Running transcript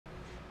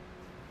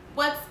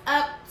What's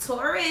up,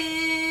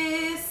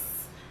 Taurus?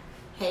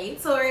 Hey,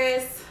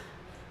 Taurus.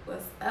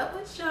 What's up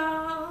with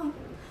y'all?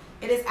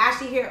 It is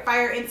Ashley here at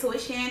Fire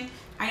Intuition.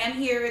 I am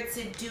here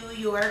to do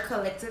your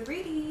collective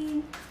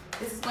reading.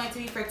 This is going to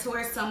be for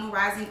Taurus, Sun, Moon,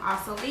 Rising,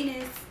 also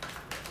Venus.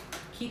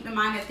 Keep in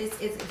mind that this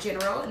is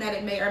general and that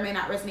it may or may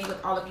not resonate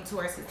with all of you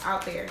Tauruses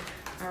out there.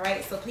 All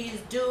right, so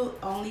please do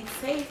only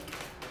take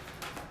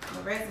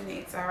what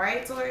resonates. All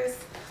right, Taurus.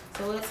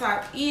 So we'll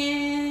talk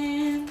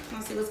in.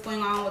 Let's see what's going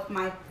on with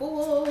my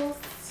Bulls.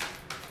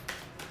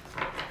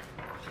 All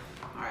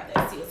right,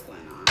 let's see what's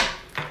going on.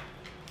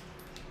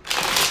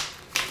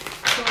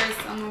 Taurus,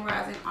 Sun, Moon,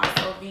 Rising,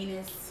 also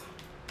Venus.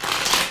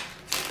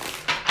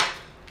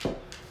 All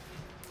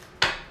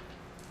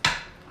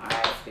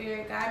right,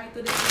 Spirit, guide me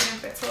through this reading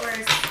for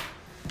Taurus.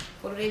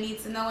 What do they need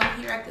to know in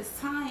here at this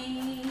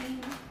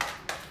time?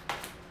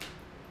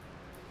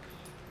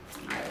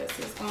 All right, let's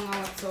see what's going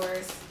on with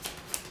Taurus.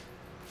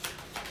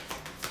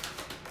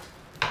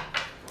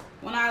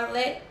 When I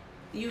let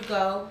you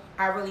go,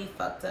 I really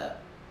fucked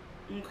up.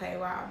 Okay,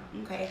 wow.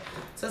 Okay.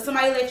 So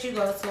somebody let you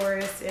go,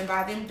 Taurus, and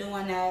by them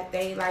doing that,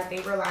 they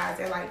realize,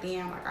 they're like,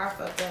 damn, like I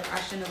fucked up. I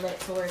shouldn't have let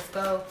Taurus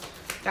go.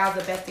 That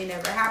was the best thing that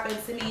ever happened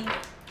to me.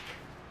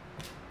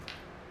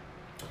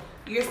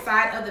 Your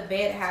side of the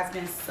bed has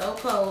been so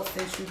cold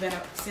since we've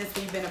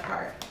been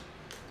apart.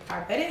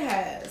 I bet it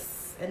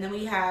has. And then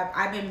we have,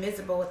 I've been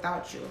miserable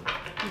without you.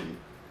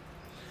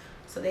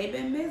 So they've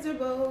been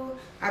miserable.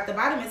 At the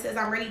bottom, it says,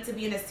 I'm ready to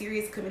be in a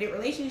serious, committed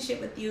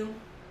relationship with you.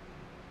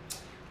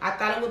 I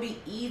thought it would be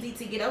easy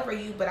to get over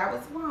you, but I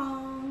was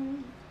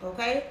wrong.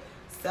 Okay?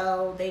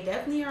 So they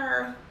definitely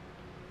are,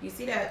 you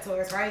see that,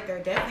 Taurus, right?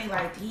 They're definitely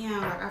like, damn,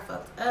 like I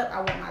fucked up. I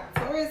want my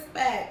Taurus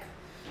back.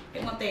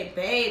 They want their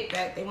babe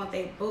back. They want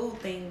their boo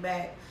thing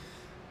back.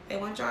 They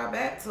want y'all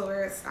back,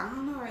 Taurus. I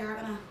don't know. Are y'all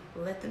going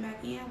to let them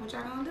back in? What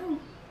y'all going to do?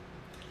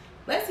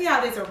 Let's see how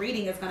this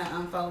reading is going to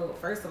unfold,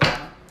 first of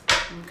all.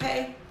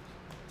 Okay.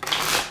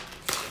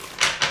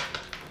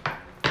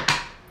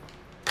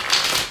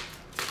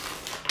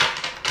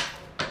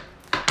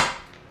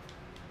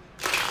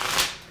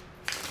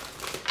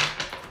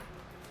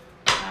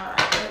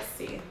 Alright, let's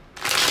see.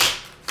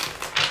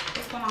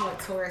 What's going on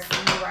with Taurus,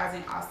 Sun, Moon,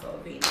 Rising, also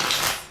Venus?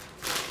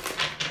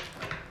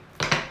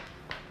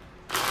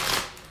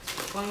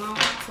 What's going on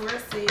with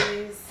Taurus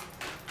is?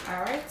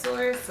 Alright,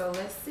 Taurus, so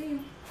let's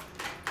see.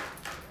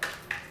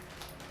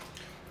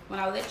 When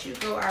I let you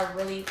go, I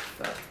really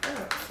fucked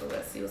up. So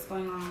let's see what's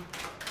going on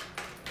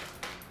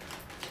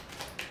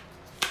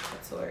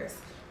with Taurus.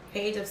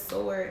 Page of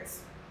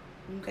Swords.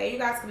 Okay, you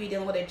guys could be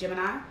dealing with a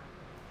Gemini.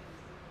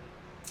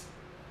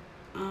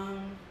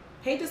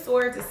 Page of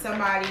Swords is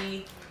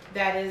somebody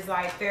that is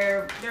like,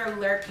 they're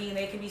lurking.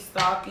 They could be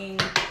stalking,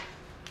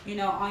 you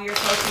know, on your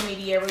social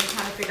media, really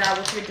trying to figure out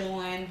what you're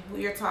doing, who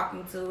you're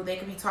talking to. They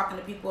could be talking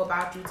to people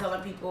about you,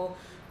 telling people,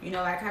 you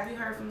know, like, have you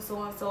heard from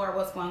so-and-so or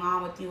what's going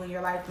on with you in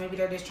your life? Maybe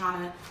they're just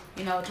trying to,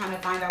 you know, trying to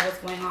find out what's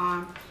going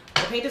on.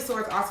 The Page of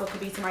Swords also could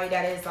be somebody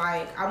that is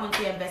like, I wouldn't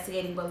say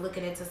investigating, but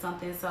looking into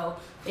something. So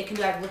they can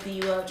be like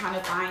looking you up, trying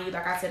to find you,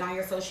 like I said, on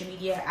your social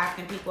media,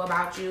 asking people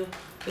about you.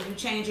 If you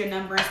change your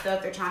number and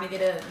stuff, they're trying to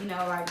get a, you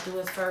know, like do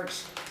a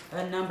search,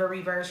 a number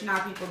reverse. You know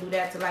how people do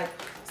that to like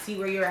see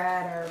where you're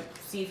at or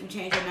see if you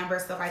change your number,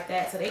 stuff like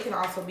that. So they could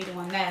also be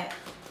doing that.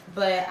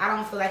 But I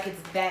don't feel like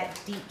it's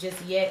that deep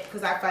just yet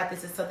because I feel like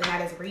this is something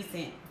that is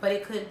recent. But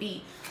it could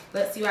be.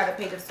 Let's see why the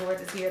Page of Swords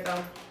is here,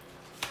 though.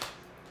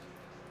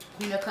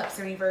 Queen of Cups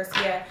in reverse.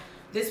 Yeah,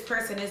 this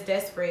person is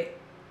desperate.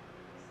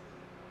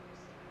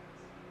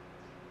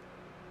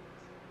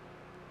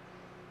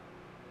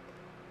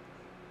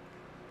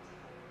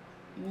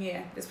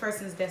 Yeah, this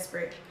person is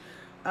desperate.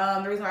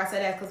 The reason why I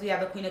said that is because we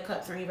have the Queen of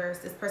Cups in reverse.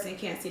 This person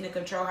can't seem to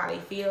control how they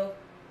feel.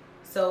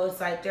 So it's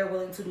like they're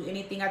willing to do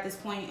anything at this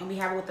point, and we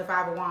have it with the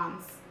Five of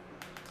Wands.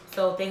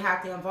 So if they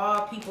have to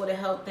involve people to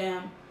help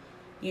them,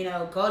 you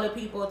know, go to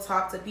people,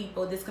 talk to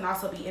people. This can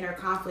also be inner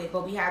conflict,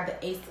 but we have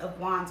the Ace of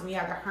Wands, and we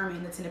have the Hermit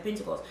and the Ten of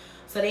Pentacles.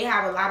 So they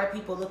have a lot of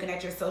people looking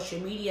at your social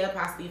media,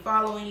 possibly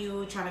following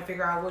you, trying to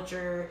figure out what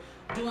you're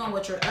doing,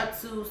 what you're up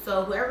to.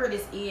 So whoever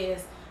this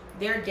is,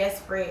 they're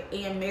desperate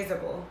and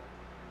miserable,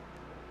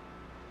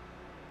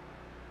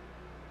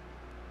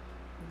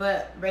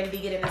 but ready to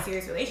get in a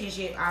serious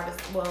relationship.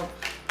 Obviously, well,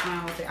 I don't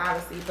want to say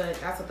obviously, but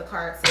that's what the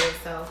card says.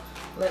 So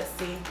let's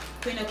see.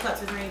 Queen of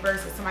Cups is in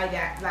reverse is somebody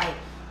that, like,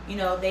 you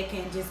know, they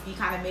can just be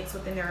kind of mixed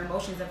within their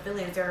emotions and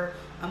feelings. Their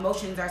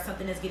emotions are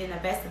something that's getting the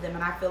best of them,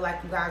 and I feel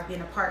like you guys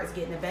being apart is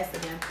getting the best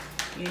of them.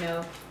 You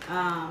know,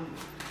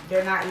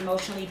 they're not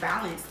emotionally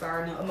balanced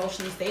or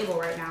emotionally stable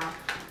right now.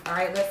 All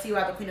right, let's see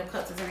why the Queen of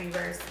Cups is in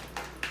reverse.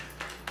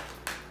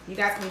 You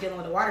guys can be dealing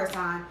with a water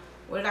sign.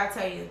 What did I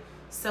tell you?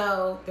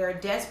 So they're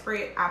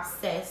desperate,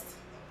 obsessed,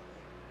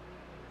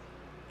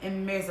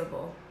 and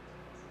miserable.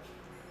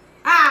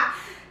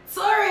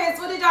 Taurus,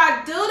 what did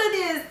y'all do to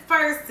this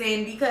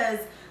person? Because,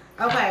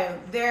 okay,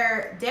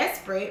 they're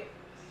desperate,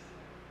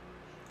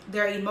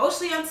 they're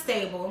emotionally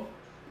unstable,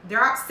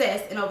 they're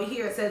obsessed, and over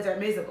here it says they're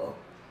miserable.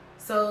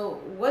 So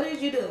what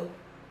did you do?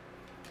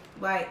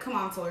 Like, come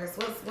on, Taurus.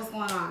 What's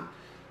going on?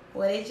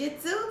 What did you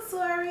do,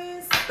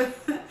 Taurus?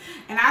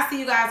 And I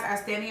see you guys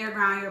are standing your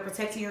ground. You're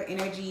protecting your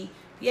energy.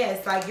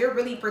 Yes, like you're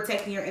really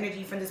protecting your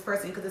energy from this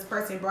person because this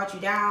person brought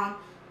you down,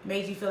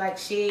 made you feel like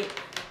shit,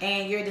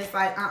 and you're just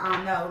like,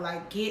 no,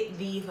 like get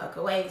the fuck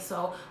away.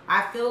 So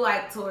I feel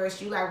like,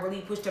 Taurus, you like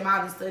really pushed them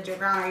out and stood your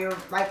ground. You're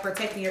like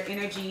protecting your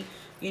energy,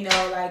 you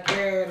know, like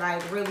you're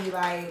like really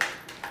like,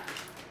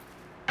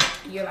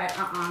 you're like,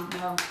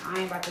 no, I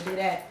ain't about to do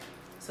that.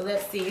 So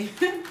let's see.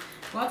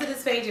 Going to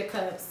this Page of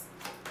Cups.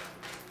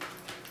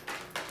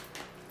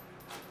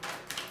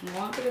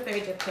 Going to the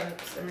Page of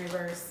Cups in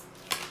reverse.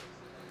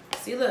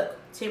 See, look,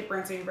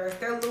 Temperance in reverse.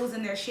 They're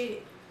losing their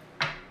shit.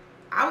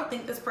 I would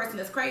think this person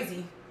is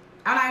crazy.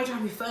 I'm not even trying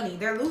to be funny.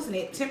 They're losing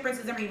it. Temperance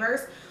is in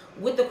reverse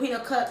with the Queen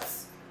of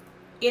Cups.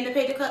 In the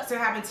Page of Cups, they're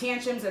having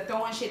tantrums. They're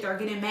throwing shit. They're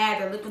getting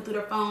mad. They're looking through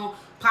their phone,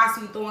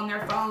 possibly throwing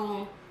their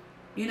phone.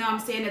 You know what I'm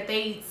saying? If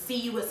they see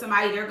you with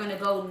somebody, they're going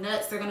to go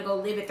nuts. They're going to go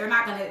live it. They're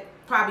not going to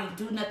probably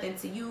do nothing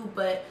to you,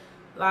 but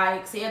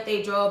like, say if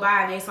they drove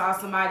by and they saw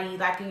somebody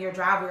like in your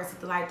driveway or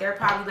something, like they're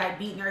probably like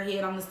beating their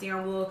head on the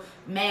steering wheel,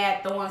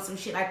 mad, throwing some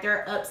shit, like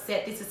they're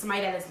upset. This is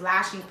somebody that is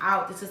lashing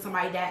out. This is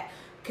somebody that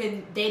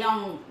they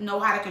don't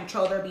know how to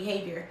control their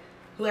behavior.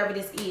 Whoever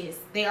this is,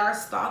 they are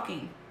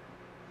stalking.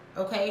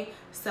 Okay,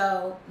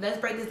 so let's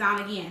break this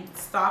down again.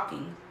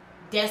 Stalking,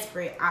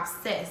 desperate,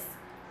 obsessed,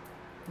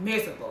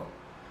 miserable,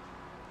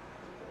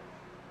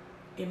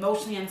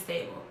 emotionally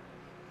unstable.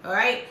 All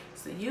right,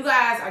 so you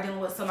guys are dealing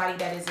with somebody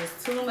that is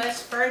just too much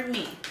for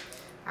me.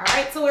 All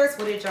right, Taurus,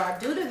 what did y'all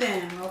do to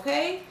them?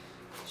 Okay,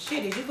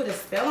 shit, did you put a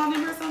spell on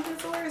them or something,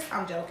 Taurus?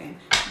 I'm joking,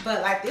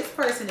 but like this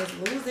person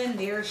is losing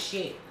their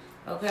shit.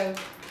 Okay,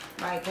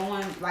 like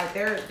going, like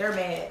they're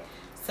mad.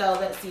 So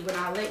let's see, when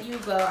I let you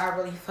go, I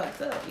really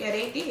fucked up. Yeah,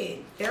 they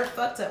did. They're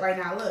fucked up right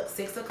now. Look,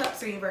 6 of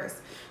Cups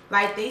reverse.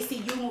 Like they see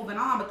you moving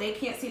on, but they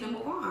can't seem to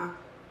move on.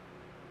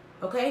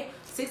 Okay,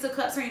 6 of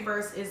Cups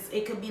reverse is,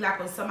 it could be like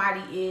when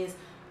somebody is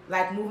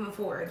like moving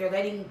forward. They're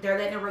letting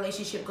a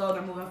relationship go.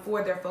 They're moving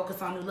forward. They're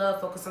focused on new love,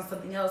 focused on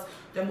something else.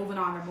 They're moving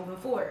on. They're moving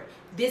forward.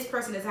 This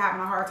person is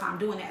having a hard time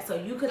doing that. So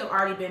you could have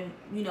already been,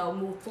 you know,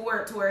 moved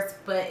forward towards,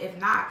 but if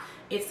not,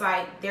 it's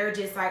like they're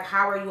just like,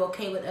 how are you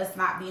okay with us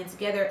not being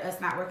together,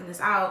 us not working this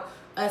out,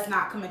 us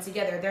not coming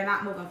together? They're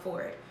not moving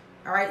forward.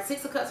 All right,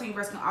 6 of Cups in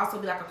reverse can also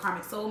be like a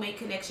karmic soulmate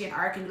connection,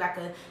 or it can be like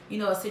a, you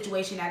know, a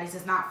situation that is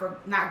just not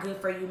good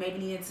for you. Maybe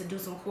needing to do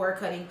some cord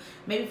cutting.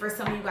 Maybe for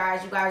some of you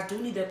guys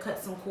do need to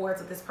cut some cords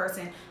with this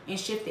person and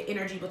shift the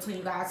energy between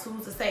you guys.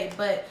 Who's to say?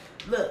 But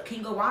look,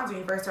 King of Wands in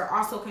reverse are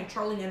also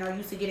controlling and are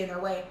used to get in their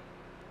way.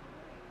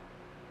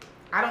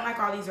 I don't like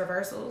all these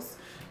reversals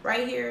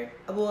right here.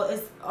 Well,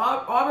 it's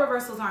all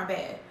reversals aren't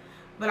bad.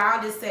 But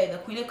I'll just say the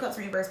Queen of Cups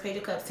in reverse, Page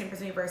of Cups,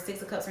 Temperance in reverse,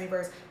 6 of Cups in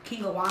reverse,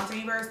 King of Wands in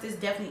reverse. This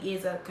definitely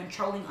is a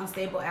controlling,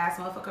 unstable ass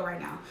motherfucker right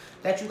now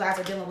that you guys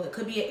are dealing with.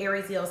 Could be an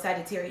Aries, Leo,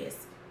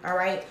 Sagittarius. All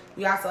right.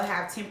 We also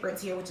have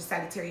Temperance here, which is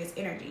Sagittarius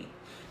energy.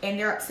 And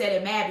they're upset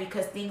and mad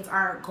because things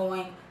aren't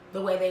going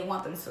the way they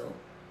want them to.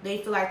 They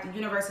feel like the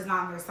universe is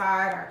not on their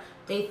side, or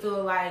they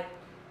feel like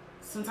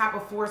some type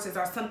of forces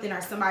or something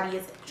or somebody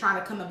is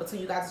trying to come in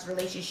between you guys'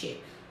 relationship.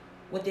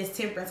 With this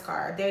Temperance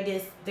card, they're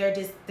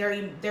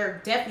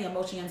definitely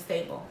emotionally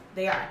unstable.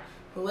 They are.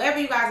 Whoever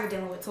you guys are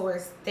dealing with,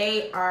 Taurus,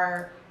 they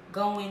are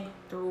going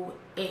through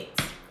it.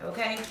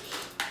 Okay.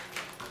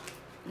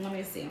 Let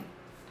me see.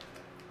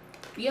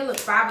 Yeah, look,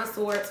 5 of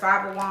Swords,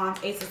 5 of Wands,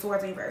 Ace of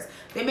Swords in reverse.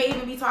 They may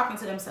even be talking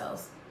to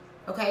themselves.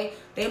 Okay,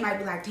 they might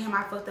be like, damn,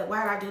 I fucked up.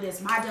 Why did I do this?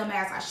 My dumb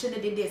ass, I should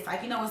have did this.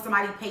 Like, you know, when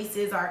somebody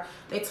paces or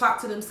they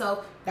talk to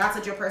themselves, that's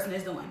what your person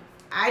is doing.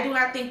 I do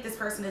not think this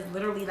person is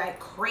literally like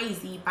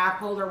crazy,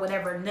 bipolar,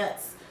 whatever,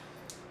 nuts,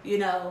 you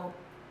know.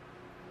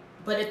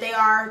 But if they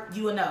are,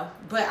 you will know.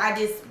 But I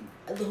just,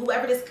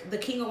 whoever this, the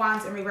King of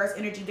Wands in reverse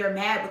energy, they're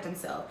mad with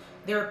themselves.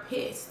 They're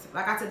pissed.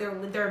 Like I said,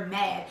 they're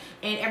mad.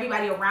 And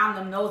everybody around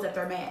them knows that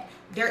they're mad.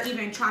 They're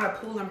even trying to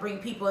pull and bring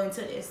people into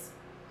this.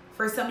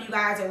 For some of you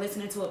guys are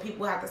listening to what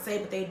people have to say,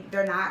 but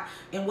they're not.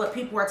 And what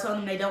people are telling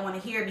them they don't want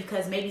to hear,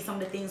 because maybe some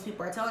of the things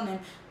people are telling them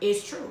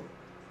is true.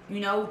 You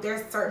know,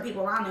 there's certain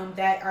people around them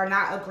that are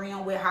not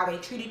agreeing with how they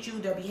treated you,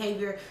 their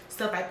behavior,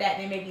 stuff like that.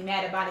 They may be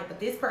mad about it, but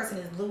this person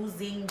is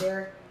losing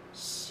their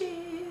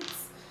shit.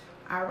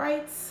 All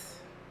right.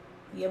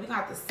 Yeah, we're going to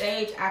have to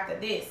sage after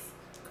this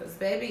because,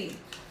 baby,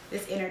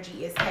 this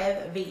energy is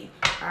heavy.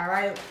 All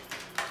right.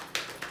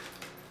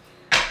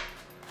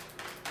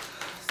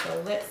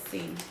 So let's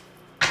see.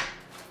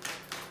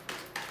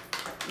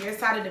 Your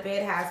side of the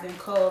bed has been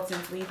cold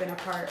since we've been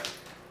apart.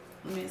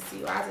 Let me see.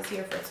 Why is this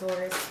here for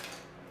Taurus?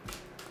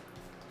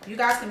 You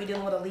guys can be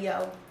dealing with a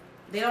Leo.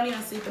 They don't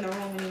even sleep in the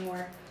room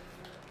anymore.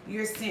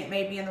 Your scent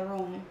may be in the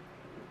room.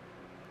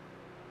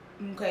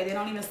 Okay, they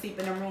don't even sleep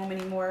in the room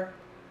anymore.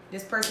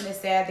 This person is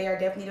sad. They are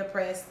definitely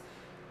depressed.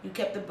 You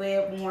kept the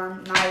bed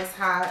warm, nice,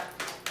 hot.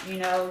 You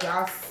know,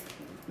 y'all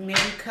maybe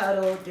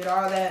cuddled, did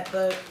all that,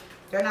 but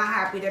they're not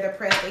happy. They're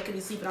depressed. They could be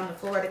sleeping on the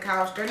floor of the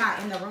couch. They're not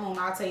in the room.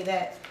 I'll tell you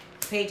that.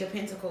 Page of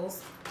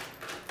Pentacles.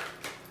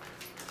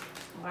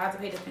 Why is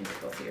the Page of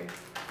Pentacles here?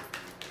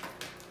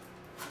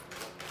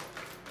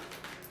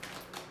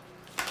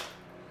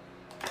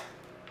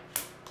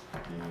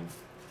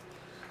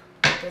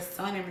 the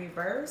Sun in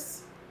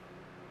reverse.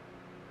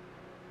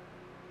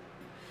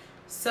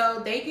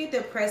 So they get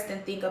depressed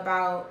and think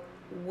about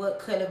what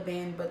could have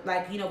been, but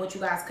like, you know, what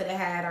you guys could have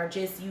had, or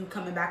just you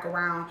coming back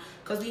around.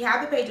 Because we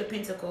have the Page of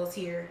Pentacles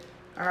here.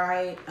 All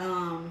right.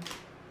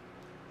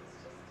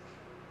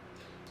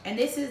 And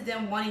this is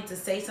them wanting to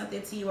say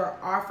something to you or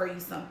offer you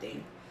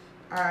something.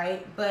 All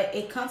right. But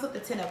it comes with the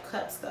Ten of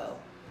Cups though.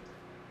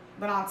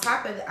 But on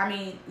top of it, I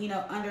mean, you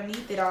know,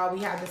 underneath it all,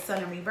 we have the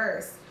Sun in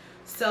reverse.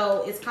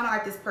 So it's kind of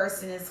like this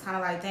person is kind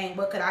of like, dang,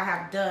 what could I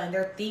have done?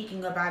 They're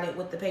thinking about it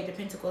with the Page of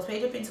Pentacles.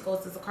 Page of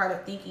Pentacles is a card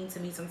of thinking to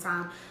me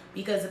sometimes,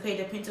 because the Page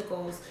of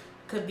Pentacles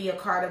could be a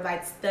card of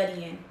like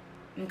studying.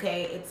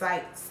 Okay, it's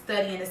like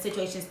studying a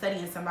situation,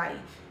 studying somebody.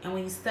 And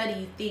when you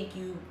study, you think,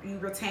 you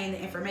retain the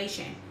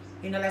information.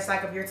 You know, that's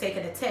like if you're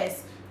taking a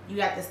test,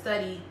 you have to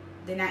study,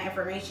 then that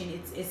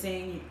information, it's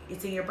in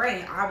your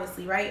brain,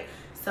 obviously, right?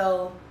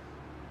 So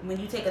when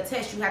you take a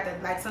test, you have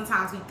to, like,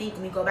 sometimes we think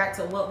and we go back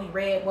to what we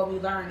read, what we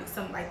learned, and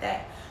something like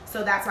that.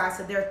 So that's why I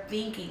said they're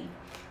thinking,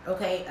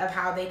 okay, of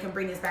how they can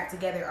bring this back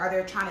together. Or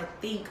they're trying to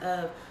think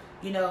of,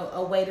 you know,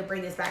 a way to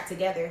bring this back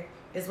together,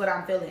 is what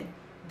I'm feeling.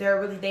 They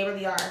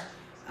really are.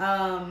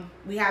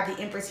 We have the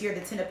Empress here,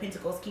 the Ten of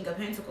Pentacles, King of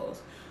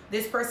Pentacles.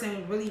 This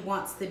person really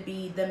wants to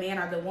be the man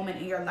or the woman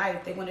in your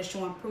life. They want to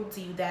show and prove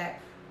to you that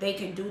they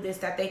can do this,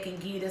 that they can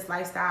give you this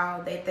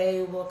lifestyle, that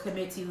they will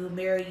commit to you,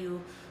 marry you,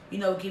 you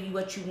know, give you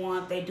what you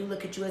want. They do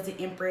look at you as the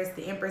Empress.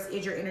 The Empress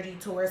is your energy,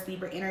 Taurus,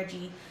 Libra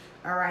energy.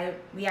 All right.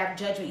 We have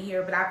Judgment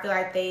here, but I feel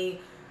like they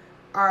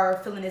are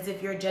feeling as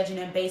if you're judging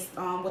them based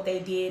on what they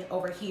did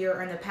over here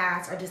or in the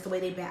past, or just the way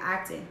they've been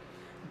acting.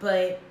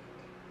 But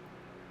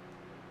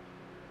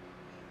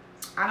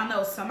I don't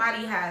know.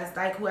 Somebody has,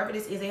 like, whoever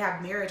this is, they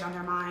have marriage on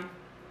their mind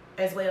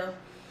as well.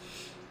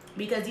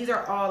 Because these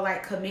are all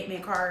like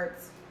commitment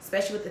cards.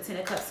 Especially with the Ten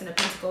of Cups and the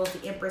Pentacles,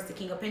 the Empress, the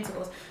King of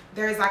Pentacles.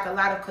 There's like a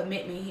lot of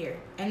commitment here.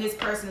 And this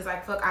person is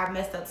like, fuck, I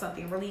messed up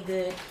something really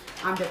good.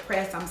 I'm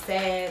depressed. I'm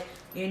sad.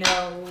 You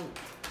know,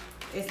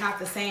 it's not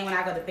the same when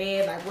I go to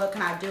bed. Like, what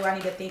can I do? I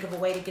need to think of a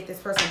way to get this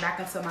person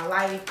back into my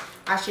life.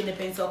 I shouldn't have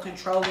been so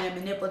controlling and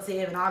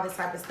manipulative and all this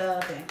type of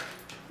stuff. And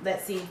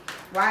let's see.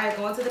 Why?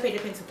 Going to the Page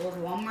of Pentacles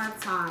one more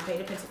time.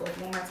 Page of Pentacles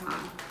one more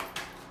time.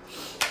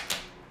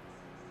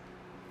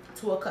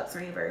 Two of Cups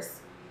in reverse.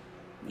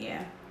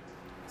 Yeah.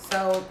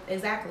 So,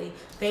 exactly.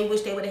 They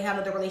wish they would have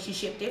handled the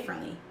relationship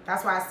differently.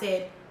 That's why I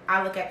said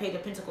I look at Page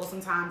of Pentacles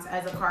sometimes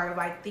as a card of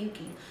like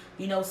thinking,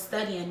 you know,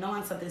 studying,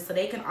 knowing something. So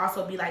they can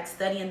also be like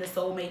studying the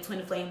soulmate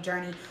twin flame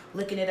journey,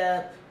 looking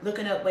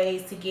up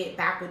ways to get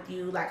back with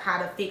you, like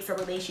how to fix a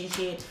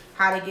relationship,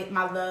 how to get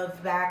my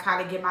love back,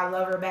 how to get my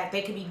lover back.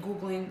 They could be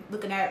Googling,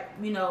 looking at,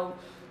 you know,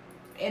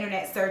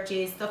 internet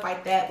searches, stuff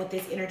like that with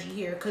this energy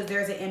here, because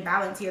there's an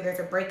imbalance here. There's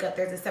a breakup,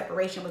 there's a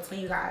separation between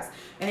you guys,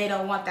 and they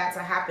don't want that to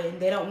happen.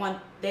 They don't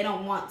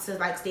want to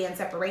like stay in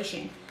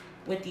separation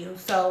with you.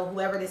 So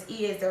whoever this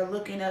is, they're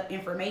looking up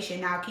information.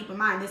 Now keep in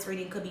mind, this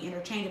reading could be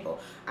interchangeable.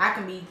 I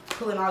can be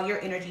pulling all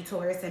your energy,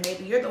 Taurus, and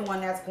maybe you're the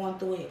one that's going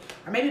through it,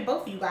 or maybe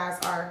both of you guys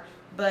are,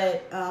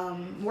 but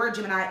more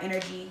Gemini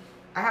energy.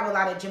 I have a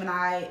lot of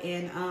Gemini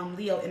and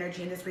Leo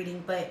energy in this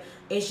reading, but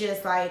it's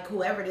just like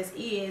whoever this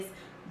is,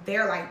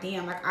 they're like,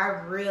 damn, like I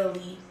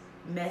really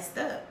messed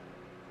up.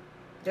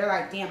 They're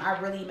like, damn, I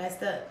really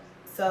messed up.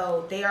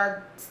 So they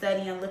are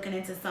studying, looking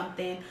into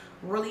something,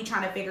 really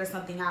trying to figure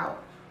something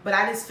out. But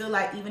I just feel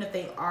like even if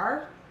they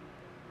are,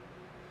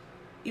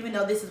 even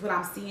though this is what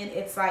I'm seeing,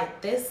 it's like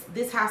this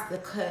has to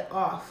cut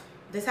off.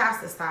 This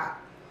has to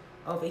stop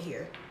over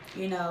here.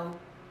 You know,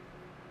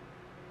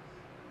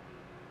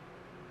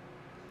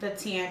 the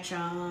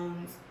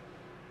tantrums,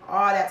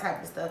 all that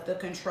type of stuff, the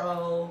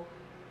control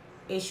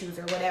issues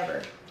or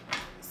whatever.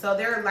 So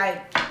they're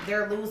like,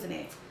 they're losing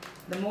it.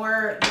 The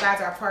more you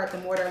guys are apart, the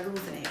more they're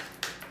losing it.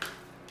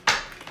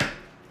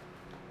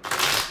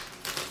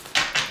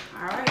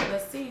 All right,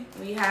 let's see.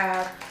 We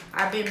have,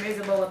 I've been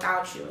miserable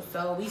without you.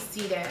 So we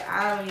see that.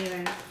 I don't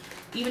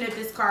even if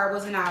this card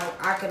wasn't out,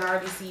 I can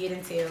already see it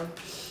and tell.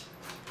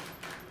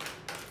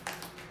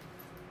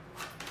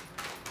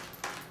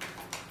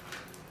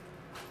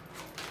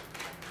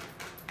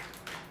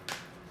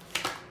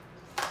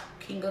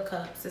 King of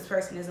Cups. This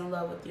person is in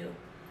love with you.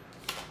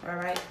 All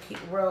right,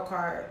 World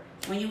card.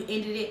 When you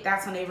ended it,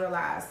 that's when they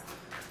realized.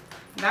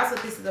 That's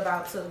what this is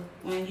about too.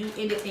 When you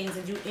ended things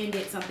and you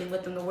ended something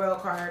with them, the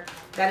World card,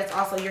 that is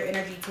also your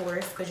energy,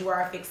 Taurus, because you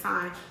are a fixed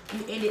sign.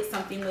 You ended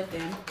something with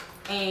them,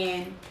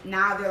 and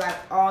now they're like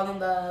all in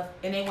love,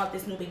 and they want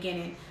this new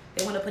beginning.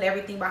 They want to put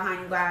everything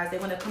behind you guys. They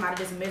want to come out of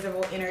this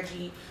miserable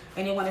energy,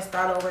 and they want to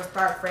start over,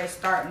 start fresh,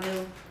 start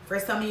new. For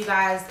some of you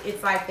guys,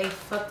 it's like they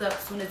fucked up as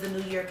soon as the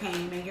new year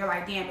came, and you're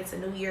like, damn, it's a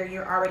new year.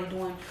 You're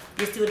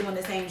still doing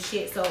the same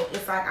shit. So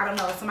it's like, I don't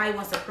know, somebody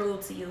wants to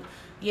prove to you.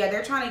 Yeah,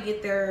 they're trying to get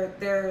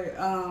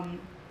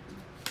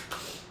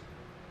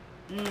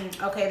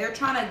okay, they're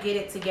trying to get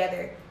it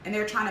together, and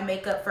they're trying to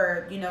make up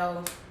for, you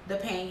know, the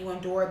pain you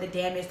endured, the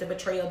damage, the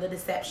betrayal, the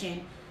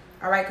deception.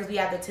 All right, because we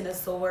have the Ten of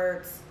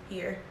Swords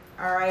here.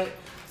 All right,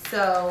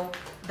 so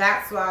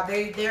that's why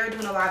they're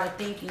doing a lot of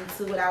thinking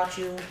too without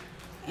you.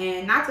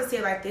 And not to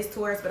say like this,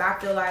 Taurus, but I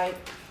feel like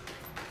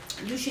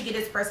you should give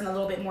this person a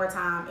little bit more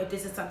time if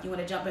this is something you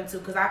want to jump into.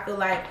 Because I feel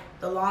like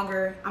the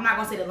longer, I'm not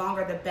going to say the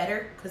longer the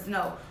better. Because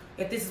no,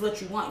 if this is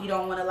what you want, you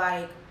don't want to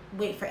like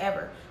wait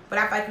forever. But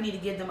I feel like you need to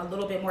give them a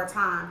little bit more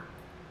time.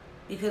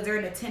 Because they're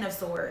in the 10 of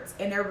Swords.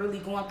 And they're really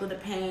going through the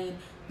pain,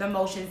 the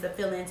emotions, the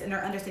feelings. And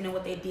they're understanding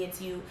what they did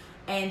to you.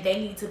 And they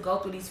need to go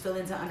through these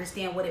feelings and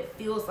understand what it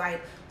feels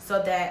like.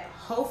 So that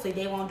hopefully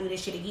they won't do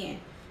this shit again.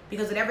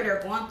 Because whatever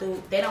they're going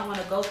through, they don't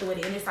want to go through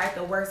it. And it's like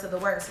the worst of the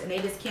worst. And they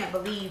just can't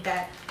believe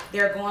that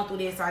they're going through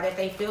this or that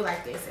they feel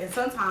like this. And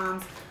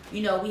sometimes,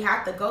 you know, we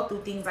have to go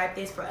through things like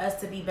this for us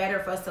to be better,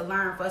 for us to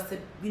learn, for us to,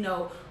 you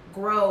know,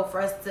 grow,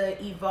 for us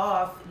to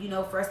evolve, you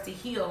know, for us to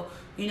heal.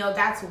 You know,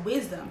 that's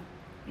wisdom.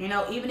 You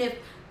know, even if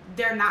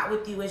they're not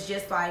with you, it's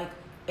just like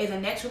in the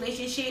next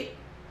relationship,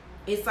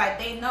 it's like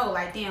they know,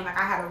 like, damn, like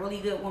I had a really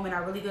good woman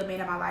or a really good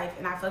man in my life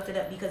and I fucked it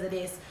up because of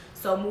this.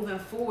 So moving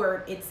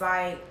forward, it's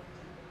like,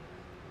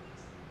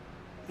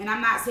 and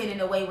I'm not saying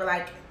in a way where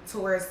like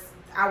towards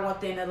I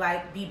want them to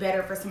like be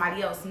better for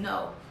somebody else.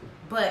 No.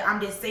 But I'm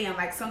just saying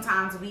like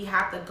sometimes we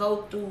have to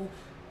go through,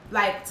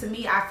 like to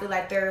me I feel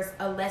like there's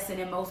a lesson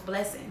in most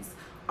blessings.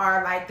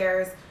 Or like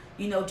there's,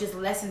 you know, just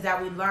lessons that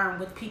we learn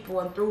with people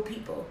and through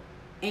people.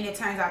 And it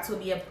turns out to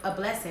be a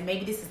blessing.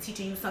 Maybe this is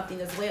teaching you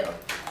something as well.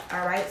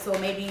 Alright. So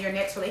maybe in your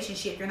next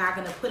relationship you're not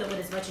gonna put up with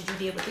as much as you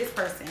did with this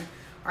person.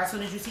 Or as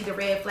soon as you see the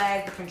red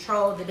flags, the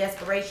control, the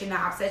desperation,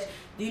 the obsession,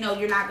 you know,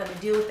 you're not going to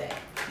deal with that.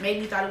 Maybe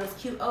you thought it was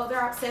cute. Oh,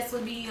 they're obsessed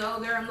with me. Oh,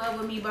 they're in love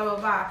with me, blah, blah,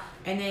 blah.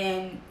 And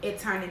then it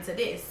turned into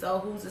this. So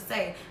who's to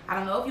say? I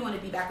don't know if you want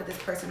to be back with this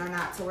person or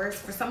not, Taurus.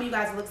 For some of you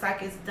guys, it looks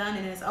like it's done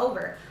and it's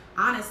over,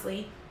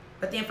 honestly.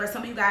 But then for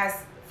some of you guys,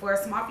 for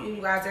a small few of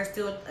you guys, there's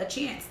still a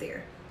chance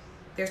there.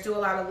 There's still a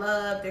lot of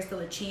love. There's still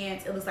a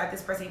chance. It looks like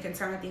this person can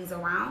turn things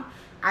around.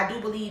 I do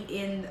believe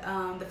in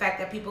the fact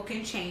that people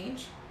can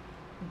change.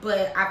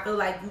 But I feel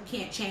like you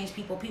can't change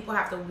people. People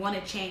have to want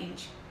to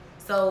change.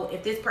 So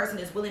if this person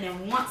is willing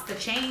and wants to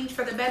change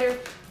for the better,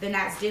 then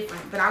that's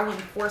different. But I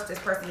wouldn't force this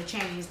person to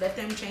change. Let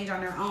them change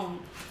on their own.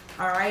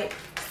 All right.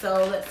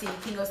 So let's see.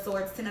 King of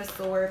Swords, 10 of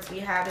Swords. We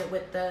have it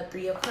with the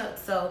 3 of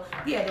Cups. So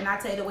yeah, then I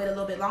tell you to wait a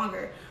little bit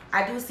longer.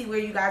 I do see where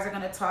you guys are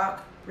going to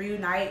talk,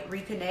 reunite,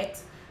 reconnect.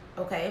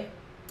 Okay.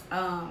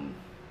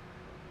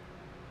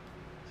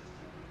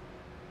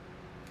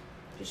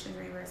 Magician's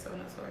reverse, 7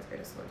 of Swords,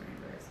 8 of Swords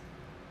reverse.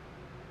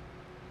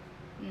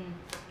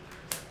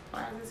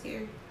 Why is this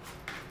here?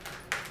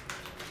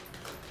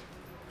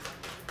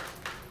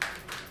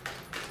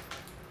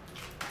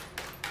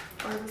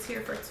 Why is this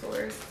here for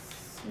Taurus?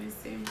 Let me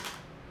see.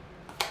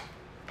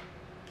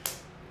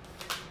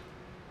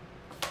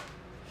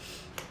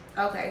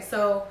 Okay,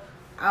 so,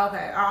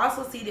 okay, I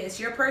also see this.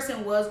 Your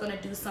person was going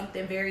to do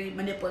something very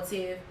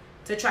manipulative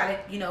to try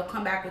to, you know,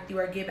 come back with you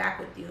or get back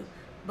with you.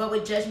 But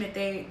with Judgment,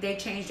 they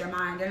changed their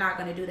mind. They're not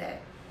going to do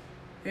that.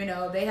 You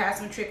know, they had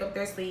some trick up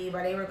their sleeve,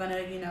 or they were going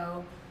to, you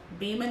know,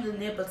 be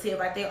manipulative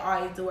like they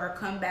always do, or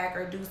come back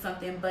or do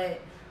something.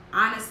 But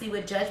honestly,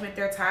 with Judgment,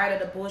 they're tired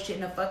of the bullshit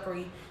and the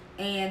fuckery.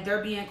 And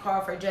they're being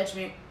called for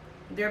judgment.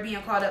 They're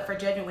being called up for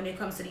judgment when it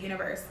comes to the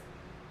universe.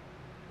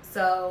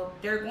 So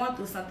they're going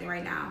through something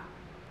right now.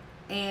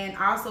 And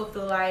I also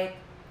feel like,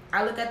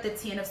 I look at the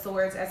 10 of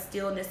Swords as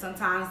stillness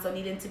sometimes, so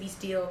needing to be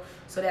still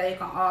so that they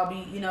can all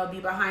be, you know, be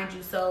behind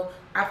you. So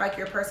I feel like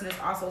your person is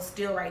also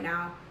still right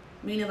now.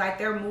 Meaning like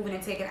they're moving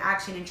and taking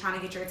action and trying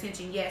to get your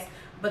attention, yes.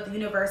 But the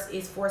universe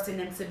is forcing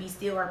them to be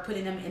still or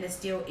putting them in a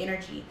still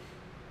energy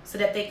so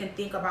that they can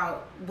think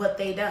about what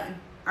they done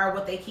or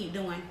what they keep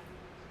doing.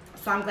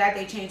 So I'm glad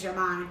they changed their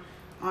mind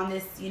on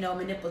this, you know,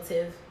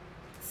 manipulative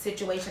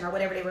situation or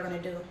whatever they were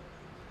going to do.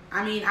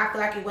 I mean, I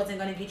feel like it wasn't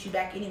going to get you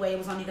back anyway. It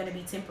was only going to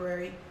be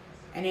temporary.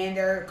 And then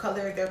their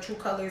colors, their true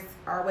colors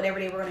or whatever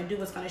they were going to do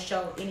was going to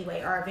show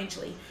anyway or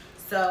eventually.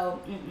 So,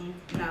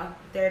 no,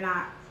 they're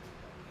not.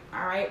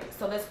 All right,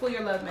 so let's pull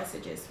your love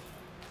messages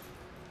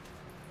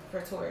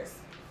for Taurus.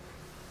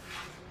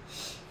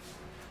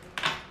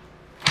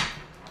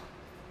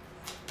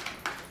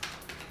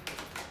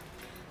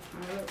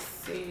 All right, let's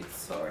see,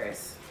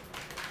 Taurus.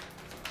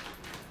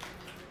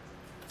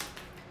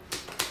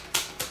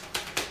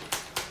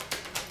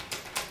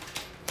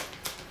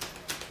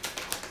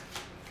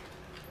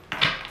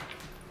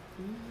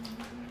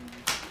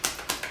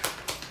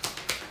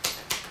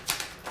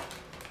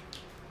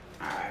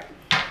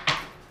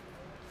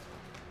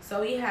 So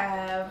we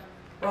have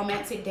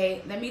romantic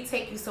date. Let me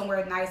take you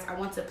somewhere nice. I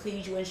want to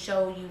please you and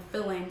show you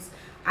feelings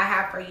I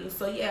have for you.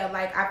 So yeah,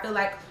 like I feel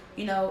like,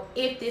 you know,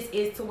 if this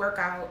is to work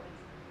out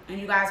and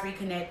you guys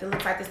reconnect, it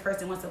looks like this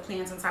person wants to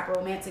plan some type of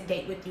romantic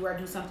date with you or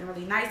do something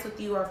really nice with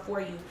you or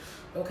for you.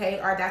 Okay,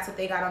 or that's what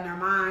they got on their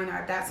mind,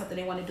 or that's something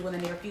they want to do in the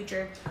near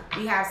future.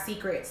 We have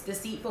secrets,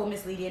 deceitful,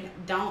 misleading,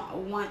 don't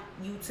want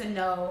you to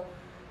know,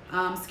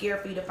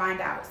 scared for you to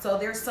find out. So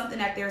there's something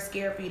that they're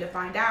scared for you to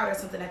find out, or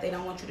something that they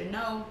don't want you to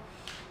know.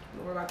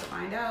 We're about to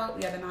find out.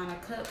 We have the 9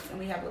 of Cups, and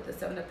we have with the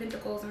 7 of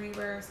Pentacles in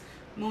reverse,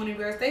 Moon in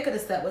reverse. They could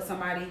have slept with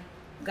somebody,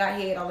 got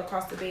head all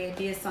across the bed,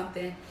 did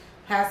something,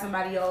 had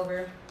somebody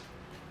over.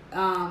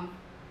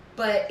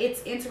 But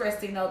it's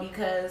interesting though,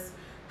 because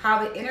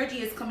how the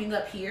energy is coming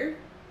up here,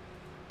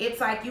 it's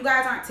like you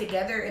guys aren't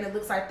together, and it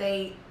looks like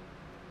they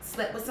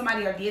slept with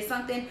somebody or did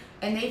something,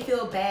 and they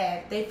feel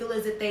bad. They feel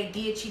as if they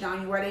did cheat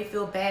on you, or they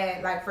feel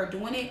bad like for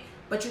doing it,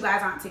 but you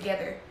guys aren't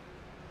together.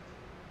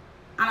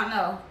 I don't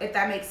know if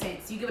that makes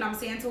sense. You get what I'm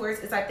saying, Taurus?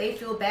 It's like they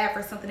feel bad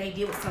for something they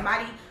did with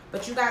somebody,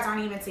 but you guys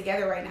aren't even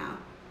together right now.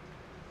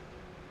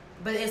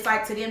 But it's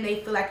like to them,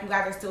 they feel like you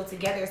guys are still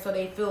together, so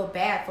they feel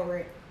bad for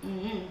it.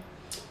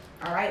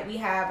 All right, we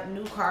have a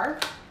new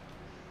card.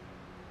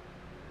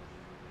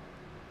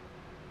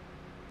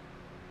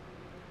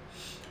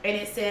 And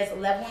it says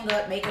leveling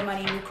up, making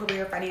money, new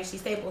career, financially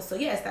stable. So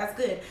yes, that's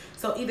good.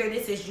 So either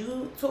this is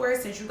you,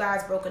 Taurus, since you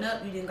guys broken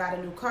up, you didn't got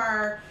a new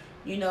car,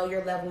 you know,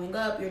 you're leveling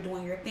up, you're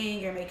doing your thing,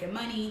 you're making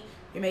money,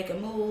 you're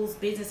making moves,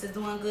 business is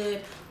doing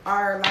good,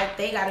 or like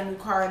they got a new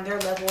car and they're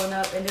leveling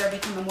up and they're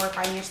becoming more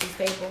financially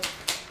stable.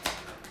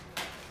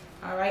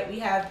 All right, we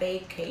have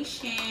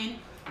vacation.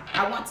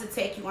 I want to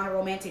take you on a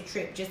romantic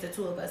trip, just the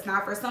two of us.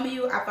 Now, for some of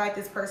you, I feel like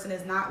this person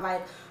is not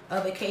like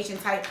a vacation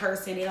type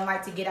person. They don't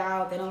like to get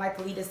out. They don't like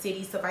to leave the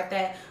city, stuff like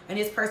that. And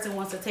this person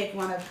wants to take you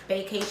on a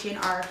vacation,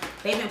 or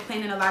they've been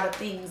planning a lot of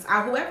things.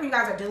 Whoever you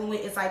guys are dealing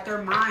with, it's like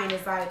their mind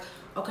is like,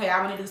 okay,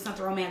 I want to do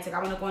something romantic. I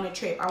want to go on a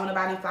trip. I want to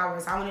buy them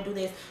flowers. I want to do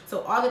this.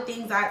 So all the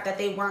things that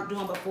they weren't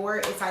doing before,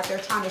 it's like they're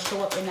trying to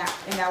show up in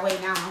that way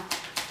now.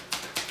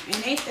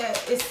 And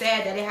it's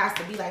sad that it has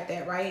to be like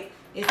that, right?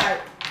 It's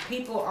like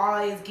people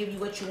always give you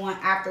what you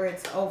want after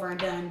it's over and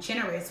done.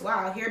 Generous.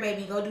 Wow, here,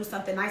 baby, go do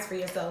something nice for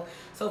yourself.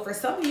 So for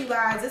some of you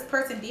guys, this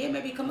person did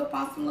maybe come up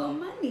on some little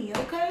money,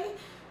 okay?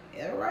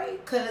 Yeah, right?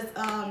 Because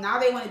now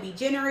they want to be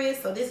generous.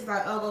 So this is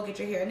like, oh, go get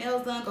your hair and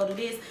nails done. Go do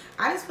this.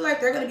 I just feel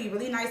like they're going to be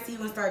really nice to you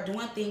and start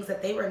doing things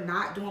that they were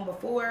not doing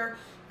before.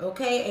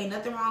 Okay? Ain't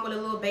nothing wrong with a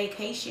little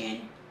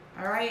vacation.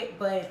 All right?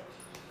 But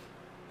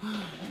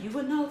you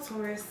would know,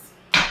 Taurus.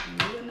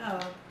 You would know.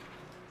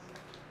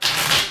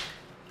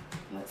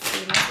 Let's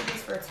see,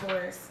 messages for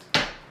Taurus.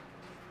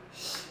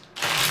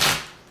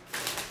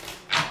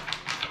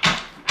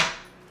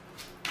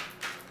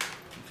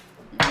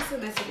 What's the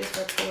messages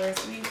for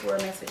Taurus? We need 4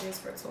 messages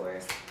for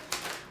Taurus.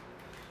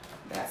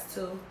 That's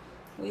 2.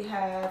 We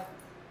have,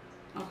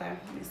 okay,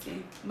 let me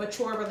see.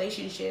 Mature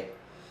relationship.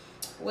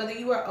 Whether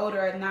you are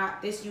older or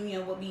not, this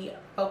union will be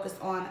focused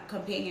on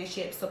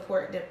companionship,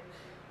 support,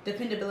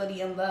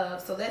 dependability, and love.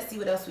 So let's see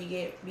what else we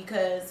get,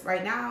 because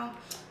right now,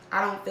 I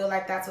don't feel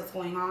like that's what's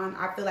going on.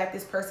 I feel like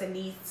this person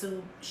needs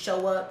to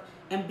show up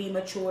and be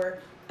mature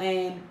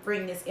and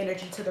bring this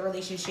energy to the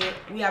relationship.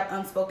 We have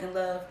unspoken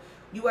love.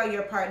 You or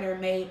your partner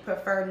may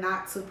prefer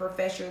not to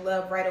profess your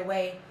love right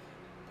away.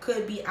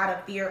 Could be out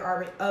of fear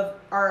or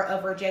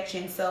of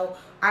rejection. So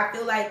I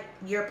feel like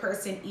your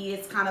person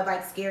is kind of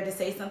like scared to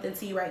say something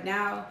to you right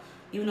now.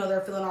 Even though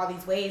they're feeling all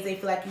these ways, they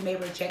feel like you may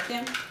reject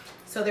them.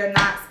 So they're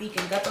not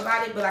speaking up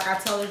about it. But like I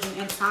told you,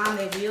 in time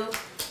they will.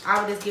 I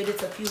would just give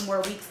this a few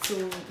more weeks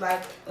to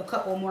like a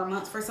couple more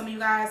months for some of you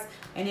guys,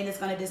 and then it's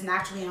going to just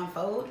naturally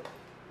unfold.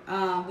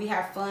 We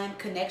have fun,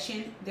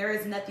 connection. There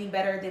is nothing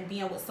better than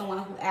being with someone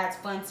who adds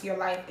fun to your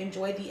life.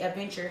 Enjoy the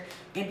adventure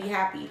and be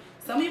happy.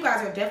 Some of you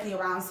guys are definitely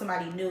around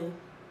somebody new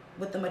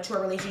with the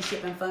mature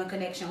relationship and fun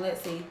connection.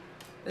 Let's see.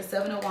 The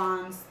 7 of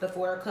Wands, the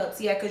 4 of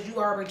Cups. Yeah, because you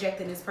are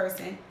rejecting this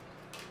person.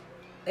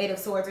 8 of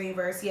Swords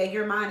reverse. Yeah,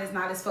 your mind is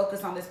not as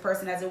focused on this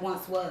person as it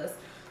once was.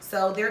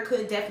 So there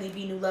could definitely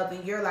be new love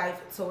in your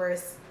life,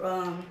 Taurus,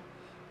 and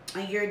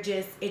you're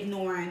just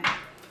ignoring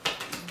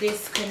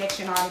this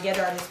connection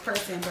altogether, or this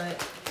person.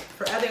 But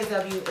for others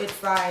of you,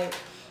 it's like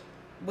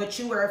what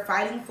you were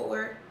fighting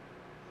for,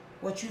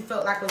 what you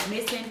felt like was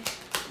missing,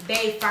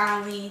 they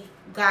finally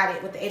got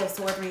it with the 8 of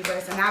Swords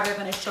reverse. And now they're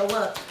going to show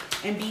up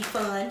and be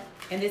fun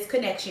in this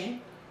connection,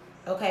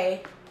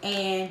 okay,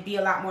 and be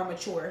a lot more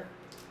mature.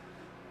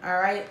 All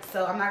right,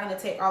 so I'm not going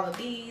to take all of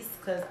these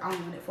because I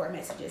only wanted 4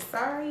 messages.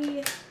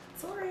 Sorry,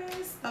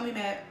 Taurus. Don't be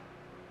mad.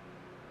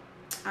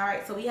 All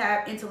right, so we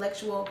have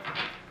intellectual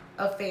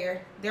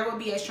affair. There will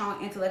be a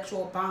strong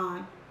intellectual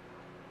bond.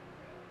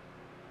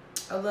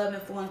 A love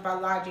influenced by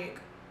logic.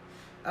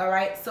 All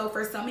right, so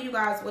for some of you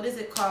guys, what is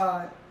it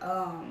called?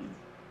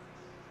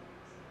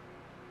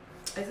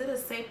 Is it a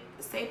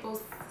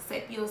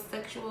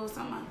sapiosexual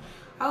something?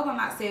 I hope I'm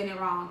not saying it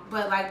wrong.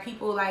 But like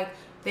people like,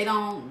 they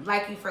don't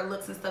like you for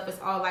looks and stuff. It's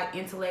all like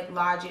intellect,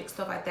 logic,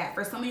 stuff like that.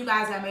 For some of you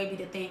guys, that may be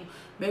the thing.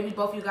 Maybe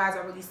both of you guys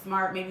are really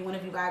smart. Maybe one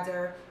of you guys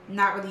are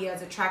not really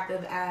as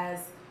attractive as,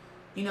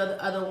 you know,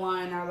 the other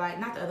one. Or like,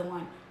 not the other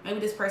one. Maybe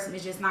this person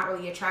is just not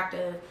really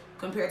attractive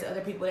compared to other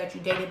people that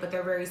you dated, but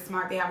they're very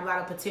smart. They have a lot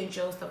of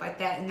potential, stuff like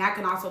that. And that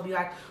can also be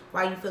like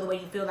why you feel the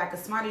way you feel, like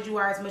as smart as you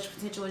are, as much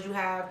potential as you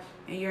have,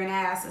 and you're an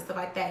ass and stuff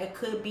like that. It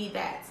could be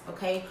that,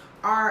 okay?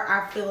 Or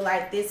I feel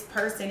like this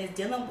person is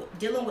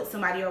dealing with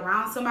somebody,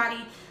 around somebody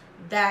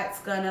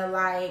that's gonna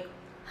like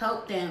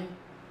help them.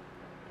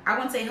 I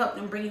wouldn't say help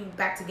them bring you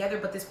back together,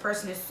 but this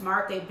person is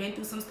smart. They've been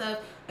through some stuff,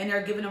 and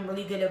they're giving them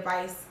really good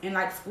advice and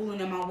like schooling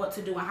them on what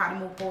to do and how to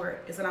move forward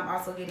is what I'm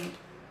also getting.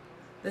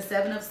 The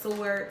 7 of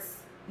Swords,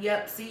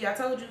 Yep, see, I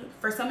told you.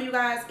 For some of you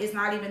guys, it's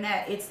not even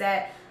that. It's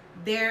that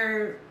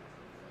they're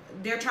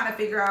trying to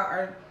figure out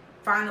or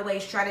find a way,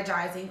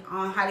 strategizing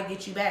on how to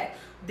get you back.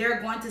 They're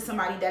going to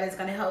somebody that is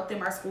going to help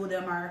them or school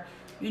them, or,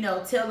 you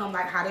know, tell them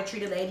like how to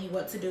treat a lady,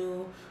 what to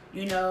do,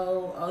 you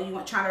know, oh, you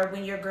want trying to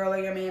win your girl or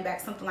your man back,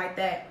 something like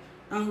that.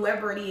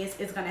 Whoever it is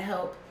going to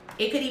help.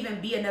 It could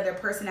even be another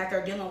person that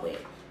they're dealing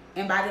with.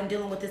 And by them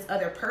dealing with this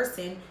other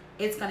person,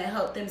 it's going to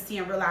help them see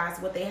and realize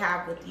what they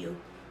have with you.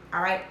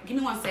 All right, give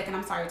me 1 second.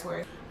 I'm sorry,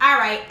 Taurus. All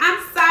right, I'm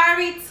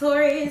sorry,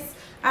 Taurus.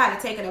 I had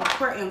to take an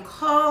important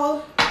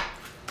call.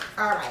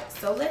 All right,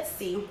 so let's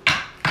see.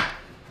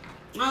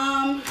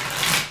 Let's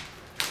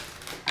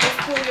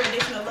pull your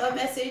additional love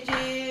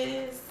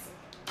messages.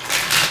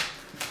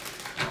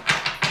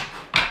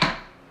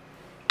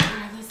 All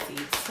right, let's see,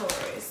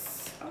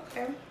 Taurus.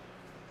 Okay.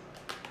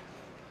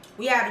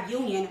 We have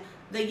union.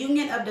 The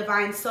union of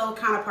divine soul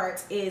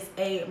counterparts is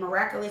a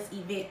miraculous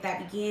event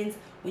that begins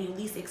when you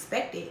least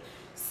expect it.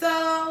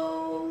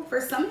 So for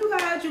some of you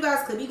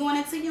guys could be going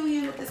into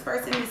union with this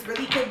person. This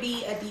really could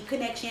be a deep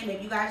connection.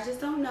 Maybe you guys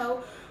just don't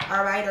know.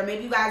 All right, or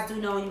maybe you guys do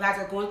know and you guys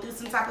are going through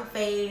some type of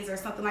phase or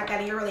something like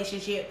that in your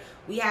relationship.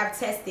 We have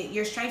tested.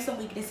 Your strengths and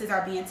weaknesses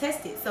are being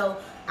tested. So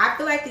I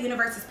feel like the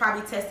universe is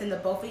probably testing the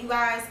both of you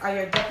guys, or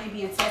you're definitely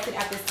being tested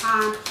at this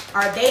time.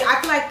 Are they?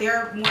 I feel like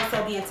they're more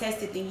so being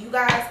tested than you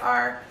guys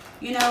are,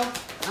 you know.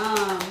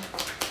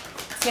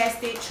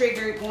 Tested,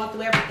 triggered, going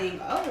through everything.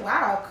 Oh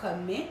wow,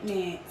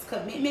 commitment.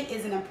 Commitment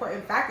is an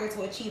important factor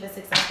to achieve a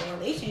successful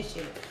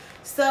relationship.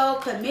 So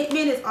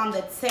commitment is on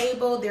the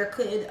table. There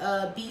could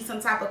be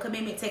some type of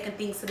commitment, taking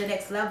things to the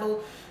next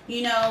level.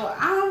 You know,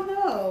 I don't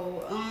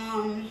know.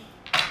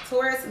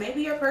 Taurus,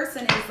 maybe your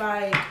person is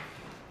like,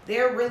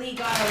 they're really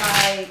gonna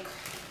like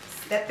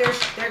step their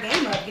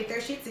game up, get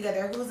their shit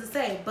together. Who's to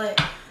say? But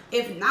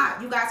if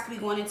not, you guys could be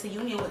going into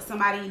union with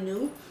somebody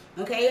new.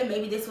 Okay, and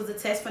maybe this was a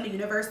test from the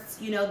universe.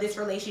 You know, this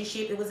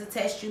relationship, it was a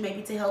test you,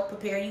 maybe to help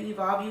prepare you,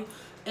 evolve you,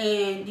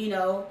 and you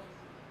know,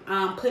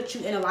 put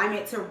you in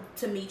alignment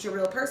to meet your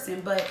real person.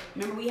 But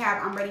remember, we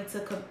have I'm ready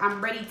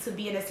to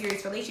be in a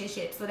serious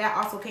relationship, so that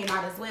also came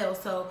out as well.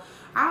 So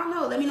I don't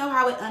know, let me know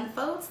how it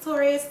unfolds,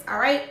 Taurus. All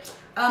right,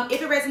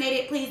 if it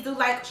resonated, please do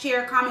like,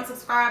 share, comment,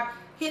 subscribe,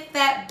 hit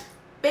that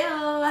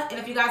bell. And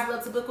if you guys would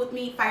love to book with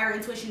me,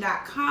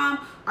 fireintuition.com,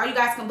 or you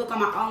guys can book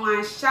on my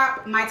online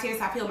shop,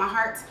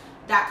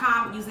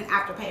 mytearshavehealedmyheart.com, using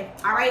Afterpay.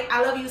 All right,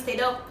 I love you. Stay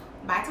dope.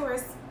 Bye,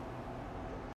 Taurus.